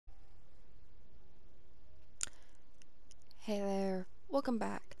Hey there, welcome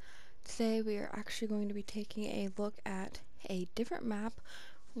back. Today we are actually going to be taking a look at a different map.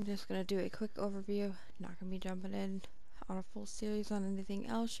 I'm just going to do a quick overview, not going to be jumping in on a full series on anything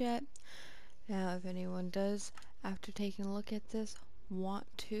else yet. Now if anyone does, after taking a look at this, want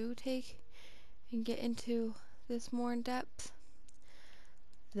to take and get into this more in depth,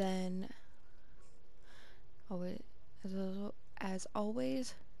 then always, as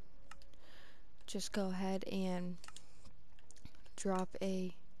always, just go ahead and drop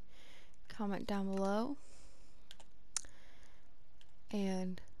a comment down below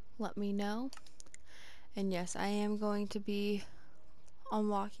and let me know. And yes, I am going to be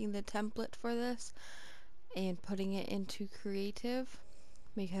unlocking the template for this and putting it into creative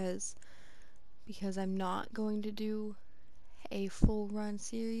because I'm not going to do a full run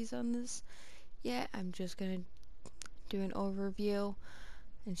series on this yet. I'm just going to do an overview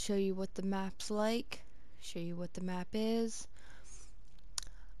and show you what the map's like, show you what the map is.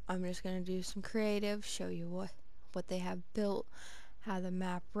 I'm just going to do some creative, show you what they have built, how the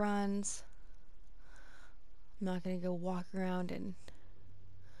map runs. I'm not going to go walk around and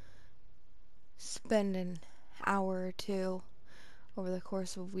spend an hour or two over the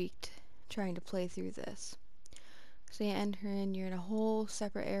course of a week trying to play through this. So you enter in, you're in a whole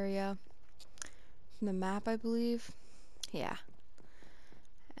separate area from the map, I believe. Yeah.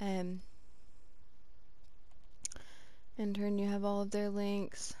 Enter and you have all of their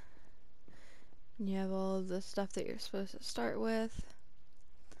links. And you have all of the stuff that you're supposed to start with.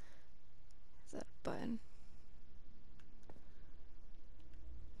 Is that a button?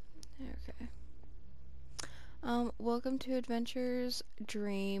 Okay. Welcome to Adventure's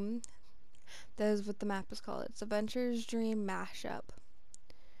Dream. That is what the map is called. It's Adventure's Dream Mashup.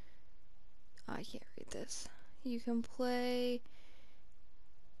 I can't read this. You can play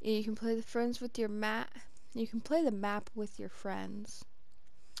the friends with your map. You can play the map with your friends.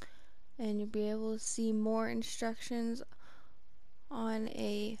 And you'll be able to see more instructions on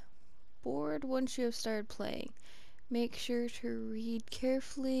a board once you have started playing. Make sure to read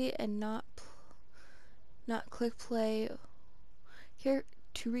carefully and not click play. To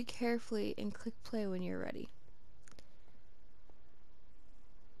read carefully and click play when you're ready.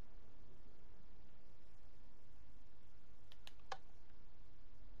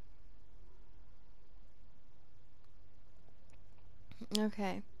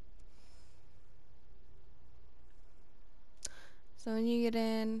 Okay. So when you get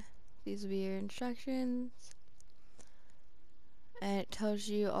in, these will be your instructions. And it tells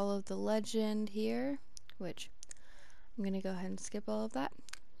you all of the legend here, which I'm going to go ahead and skip all of that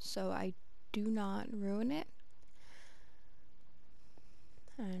so I do not ruin it.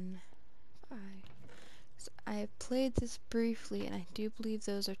 And I have played this briefly, and I do believe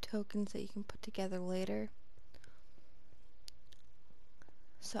those are tokens that you can put together later.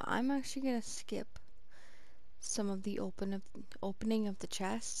 So I'm actually going to skip some of the opening of the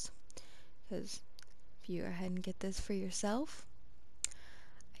chests, because if you go ahead and get this for yourself,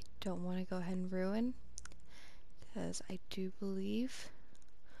 I don't want to go ahead and ruin, because I do believe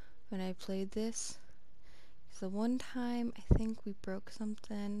when I played this, the one time I think we broke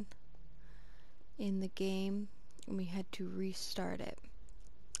something in the game and we had to restart it,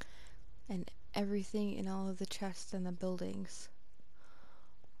 and everything in all of the chests and the buildings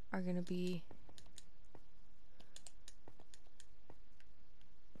are going to be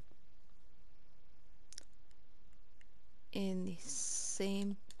in the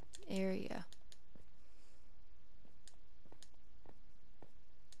same area.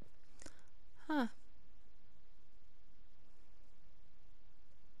 Huh.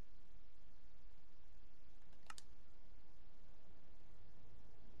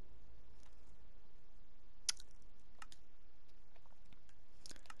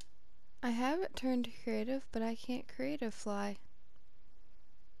 I have it turned to creative, but I can't creative fly.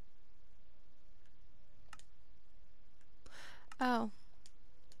 Oh.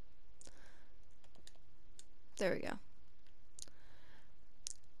 There we go.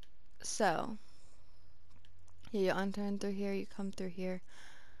 So, yeah, you unturn through here, you come through here.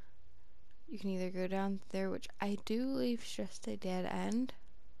 You can either go down there, which I do believe is just a dead end,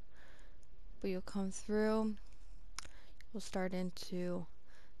 but you'll come through. You'll start into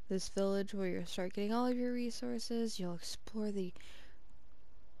this village where you'll start getting all of your resources. You'll explore the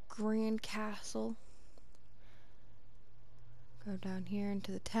Grand Castle. Go down here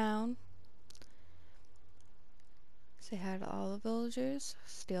into the town. Say hi to all the villagers.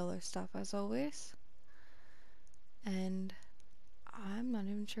 Steal their stuff as always. And I'm not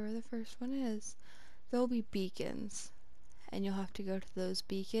even sure where the first one is. There'll be beacons, and you'll have to go to those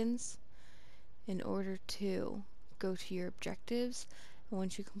beacons in order to go to your objectives, and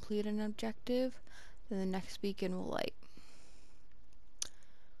once you complete an objective, then the next beacon will light.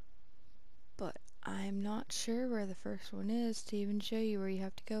 But I'm not sure where the first one is to even show you where you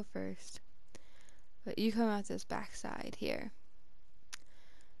have to go first. But you come out this backside here.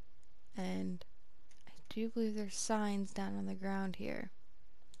 And I do believe there's signs down on the ground here.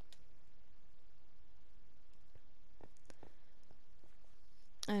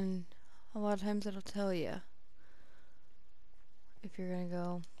 And a lot of times it'll tell you if you're gonna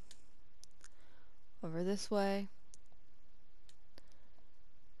go over this way,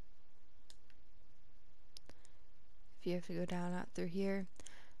 if you have to go down out through here.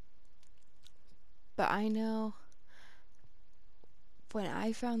 But I know when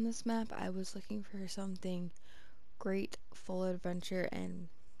I found this map, I was looking for something great, full adventure, and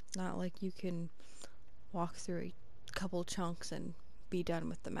not like you can walk through a couple chunks and be done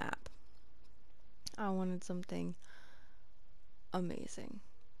with the map. I wanted something amazing.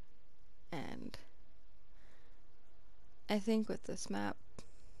 And I think with this map,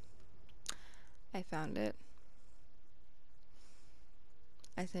 I found it.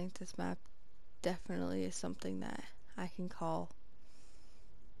 I think this map definitely is something that I can call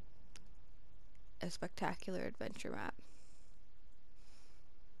a spectacular adventure map.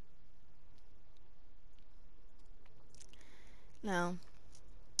 Now,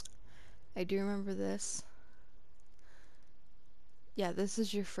 I do remember this. Yeah, this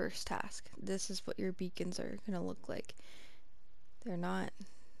is your first task. This is what your beacons are going to look like. They're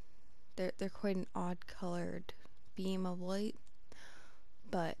quite an odd colored beam of light,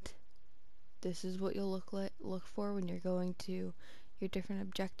 but this is what you'll look for when you're going to your different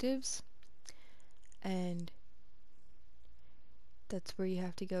objectives, and that's where you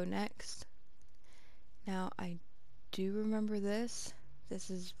have to go next. Now, I do remember this. This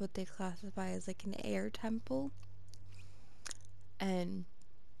is what they classify as like an air temple. And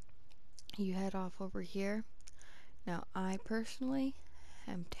you head off over here. Now, I personally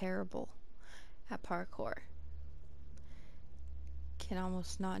am terrible at parkour. Can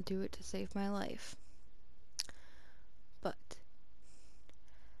almost not do it to save my life. But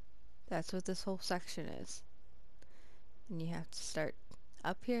that's what this whole section is. And you have to start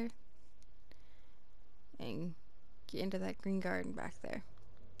up here and get into that green garden back there.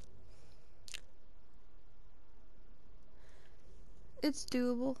 It's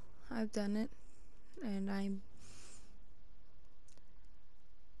doable. I've done it. And I'm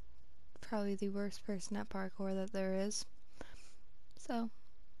probably the worst person at parkour that there is. So,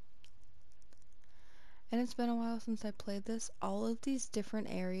 and it's been a while since I played this. All of these different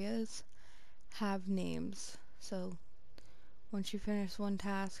areas have names. So, once you finish one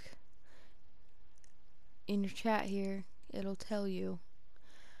task, in your chat here, it'll tell you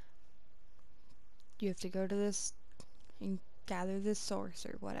you have to go to this and gather this source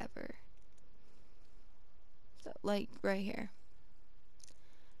or whatever. So, like right here.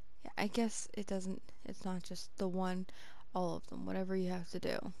 Yeah, I guess it's not just the one, all of them, whatever you have to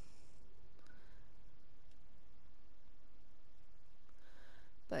do.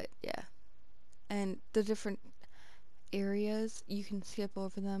 But yeah. And the different areas, you can skip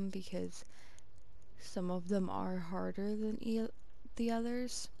over them because some of them are harder than the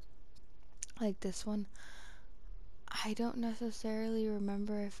others. Like this one, I don't necessarily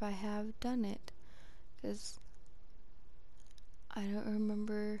remember if I have done it, because I don't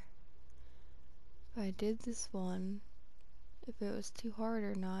remember if I did this one, if it was too hard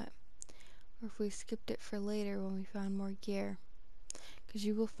or not, or if we skipped it for later when we found more gear, because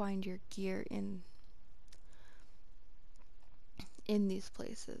you will find your gear in these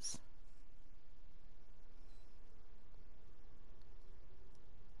places.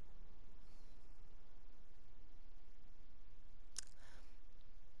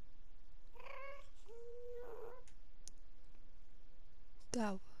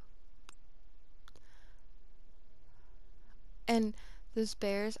 Go. And those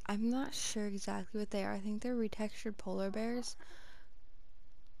bears, I'm not sure exactly what they are. I think they're retextured polar bears.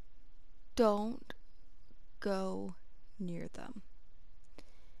 Don't go near them.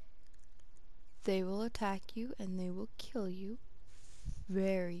 They will attack you and they will kill you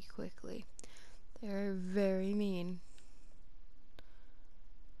very quickly. They're very mean.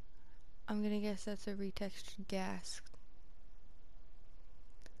 I'm gonna guess that's a retextured gas.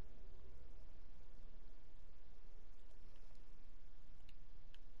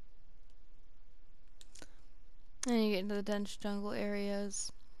 And you get into the dense jungle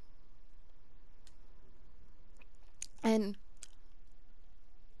areas. And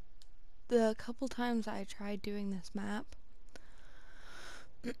the couple times I tried doing this map,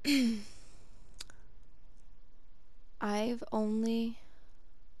 I've only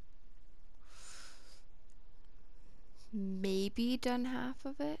maybe done half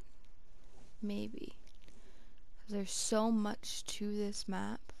of it. Maybe. 'Cause there's so much to this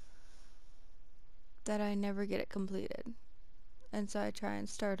map that I never get it completed. And so I try and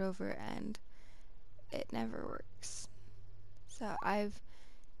start over and it never works. So I've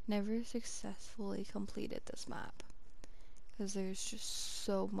never successfully completed this map. Because there's just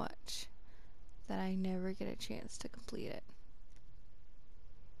so much that I never get a chance to complete it.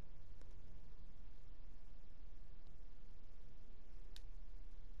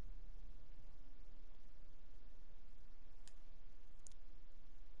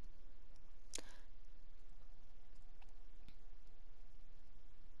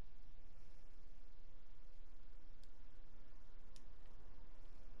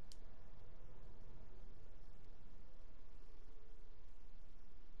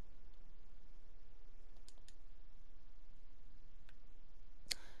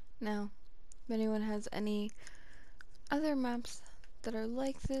 Now, if anyone has any other maps that are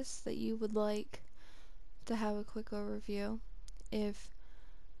like this that you would like to have a quick overview, if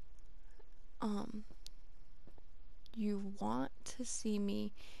you want to see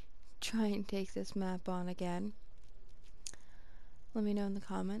me try and take this map on again, let me know in the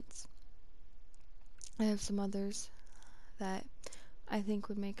comments. I have some others that I think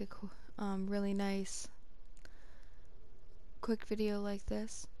would make a really nice quick video like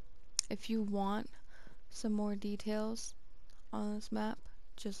this. If you want some more details on this map,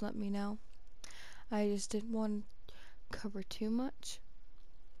 just let me know. I just didn't want to cover too much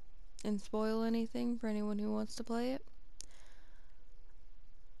and spoil anything for anyone who wants to play it.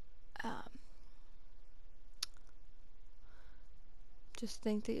 Just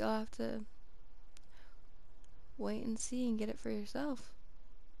think that you'll have to wait and see and get it for yourself.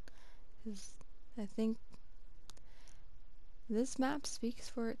 'Cause I think this map speaks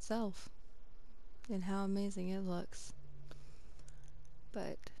for itself and how amazing it looks.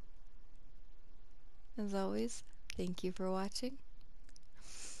 But as always, thank you for watching.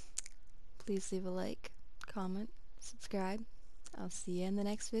 Please leave a like, comment, subscribe. I'll see you in the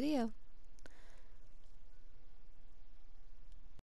next video.